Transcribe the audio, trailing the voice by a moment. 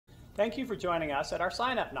Thank you for joining us at our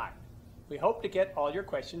sign-up night. We hope to get all your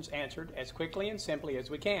questions answered as quickly and simply as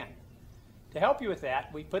we can. To help you with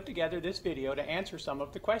that, we put together this video to answer some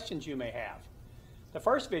of the questions you may have. The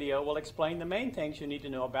first video will explain the main things you need to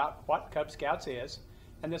know about what Cub Scouts is,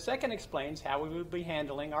 and the second explains how we will be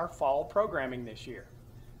handling our fall programming this year.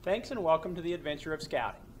 Thanks and welcome to the adventure of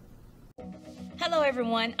scouting. Hello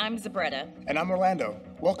everyone, I'm Zabretta. And I'm Orlando.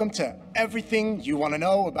 Welcome to Everything You Want to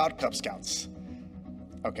Know About Cub Scouts.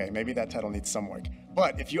 Okay, maybe that title needs some work.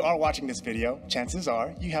 But if you are watching this video, chances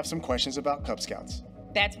are you have some questions about Cub Scouts.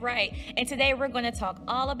 That's right. And today we're going to talk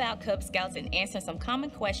all about Cub Scouts and answer some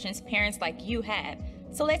common questions parents like you have.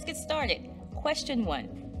 So let's get started. Question 1.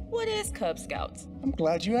 What is Cub Scouts? I'm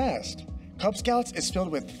glad you asked. Cub Scouts is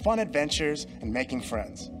filled with fun adventures and making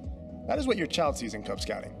friends. That is what your child sees in Cub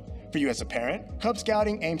Scouting. For you as a parent, Cub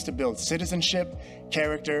Scouting aims to build citizenship,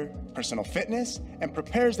 character, personal fitness, and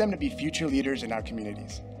prepares them to be future leaders in our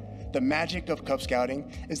communities. The magic of Cub Scouting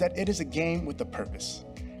is that it is a game with a purpose.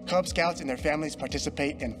 Cub Scouts and their families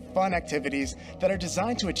participate in fun activities that are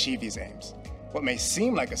designed to achieve these aims. What may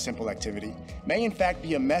seem like a simple activity may in fact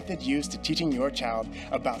be a method used to teaching your child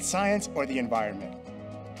about science or the environment.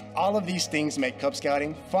 All of these things make Cub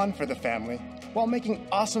Scouting fun for the family while making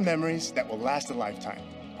awesome memories that will last a lifetime.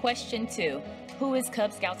 Question 2. Who is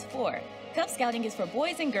Cub Scouts for? Cub Scouting is for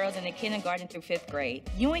boys and girls in the kindergarten through 5th grade.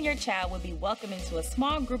 You and your child will be welcomed into a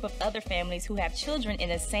small group of other families who have children in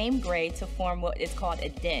the same grade to form what is called a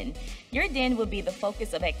den. Your den will be the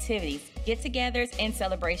focus of activities, get-togethers, and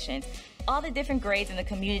celebrations. All the different grades in the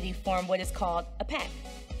community form what is called a pack.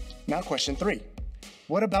 Now question 3.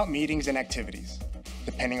 What about meetings and activities?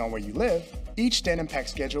 Depending on where you live, each den and pack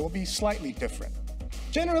schedule will be slightly different.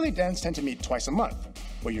 Generally, dens tend to meet twice a month,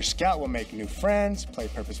 where your scout will make new friends, play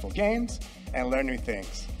purposeful games, and learn new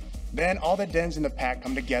things. Then all the dens in the pack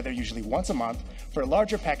come together usually once a month for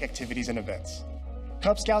larger pack activities and events.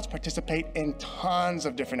 Cub Scouts participate in tons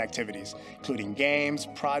of different activities, including games,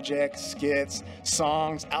 projects, skits,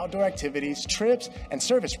 songs, outdoor activities, trips, and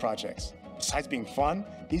service projects. Besides being fun,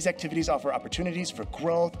 these activities offer opportunities for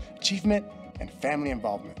growth, achievement, and family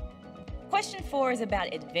involvement. Question 4 is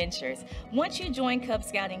about adventures. Once you join Cub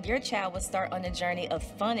Scouting, your child will start on a journey of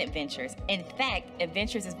fun adventures. In fact,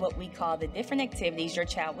 adventures is what we call the different activities your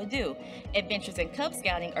child will do. Adventures in Cub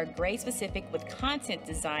Scouting are grade-specific with content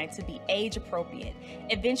designed to be age-appropriate.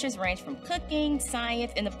 Adventures range from cooking,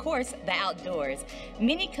 science, and of course, the outdoors.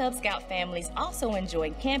 Many Cub Scout families also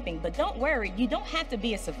enjoy camping, but don't worry, you don't have to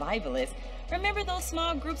be a survivalist. Remember those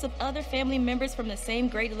small groups of other family members from the same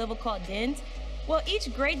grade level called dens? Well,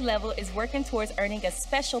 each grade level is working towards earning a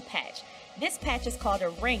special patch. This patch is called a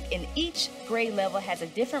rank, and each grade level has a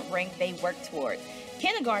different rank they work toward.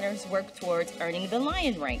 Kindergartners work towards earning the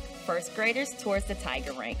lion rank, 1st graders towards the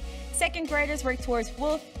tiger rank, 2nd graders work towards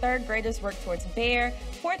wolf, 3rd graders work towards bear,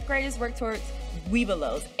 4th graders work towards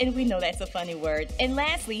weebelows, and we know that's a funny word, and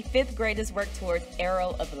lastly, 5th graders work towards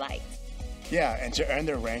arrow of light. Yeah, and to earn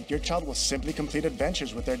their rank, your child will simply complete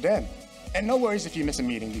adventures with their den. And no worries if you miss a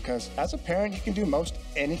meeting, because as a parent, you can do most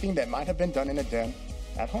anything that might have been done in a den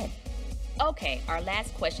at home. Okay, our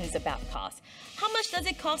last question is about cost. How much does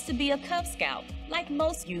it cost to be a Cub Scout? Like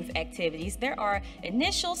most youth activities, there are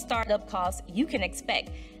initial startup costs you can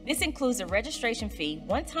expect. This includes a registration fee,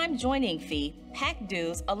 one-time joining fee, pack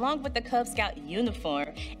dues, along with the Cub Scout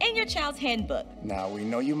uniform, and your child's handbook. Now, we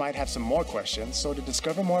know you might have some more questions, so to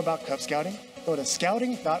discover more about Cub Scouting, go to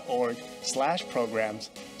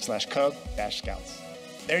scouting.org/programs/Cub-Scouts.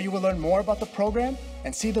 There you will learn more about the program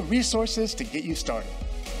and see the resources to get you started.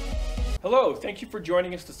 Hello, thank you for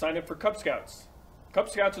joining us to sign up for Cub Scouts. Cub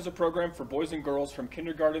Scouts is a program for boys and girls from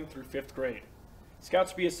kindergarten through 5th grade.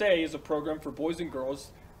 Scouts BSA is a program for boys and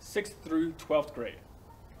girls 6th through 12th grade.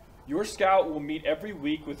 Your scout will meet every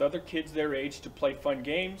week with other kids their age to play fun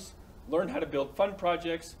games, learn how to build fun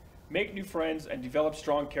projects, make new friends, and develop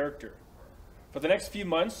strong character. For the next few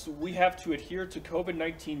months, we have to adhere to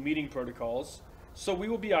COVID-19 meeting protocols, so we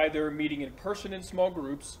will be either meeting in person in small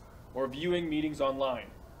groups or viewing meetings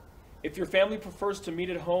online. If your family prefers to meet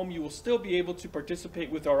at home, you will still be able to participate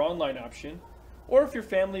with our online option, or if your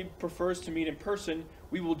family prefers to meet in person,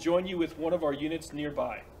 we will join you with one of our units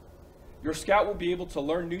nearby. Your scout will be able to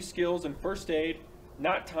learn new skills in first aid,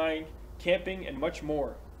 knot tying, camping, and much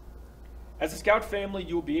more. As a scout family,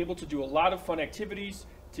 you will be able to do a lot of fun activities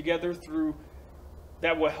together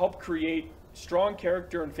that will help create strong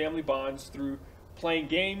character and family bonds through playing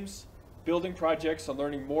games, building projects, and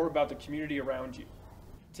learning more about the community around you.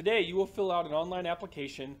 Today, you will fill out an online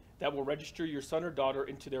application that will register your son or daughter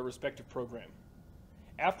into their respective program.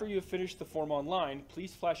 After you have finished the form online,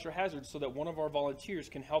 please flash your hazard so that one of our volunteers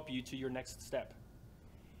can help you to your next step.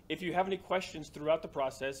 If you have any questions throughout the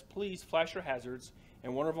process, please flash your hazards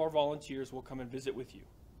and one of our volunteers will come and visit with you.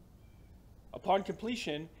 Upon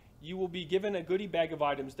completion, you will be given a goodie bag of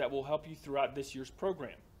items that will help you throughout this year's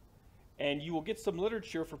program. And you will get some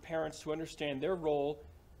literature for parents to understand their role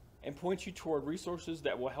and point you toward resources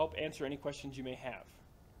that will help answer any questions you may have.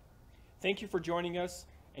 Thank you for joining us,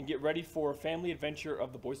 and get ready for a family adventure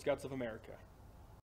of the Boy Scouts of America.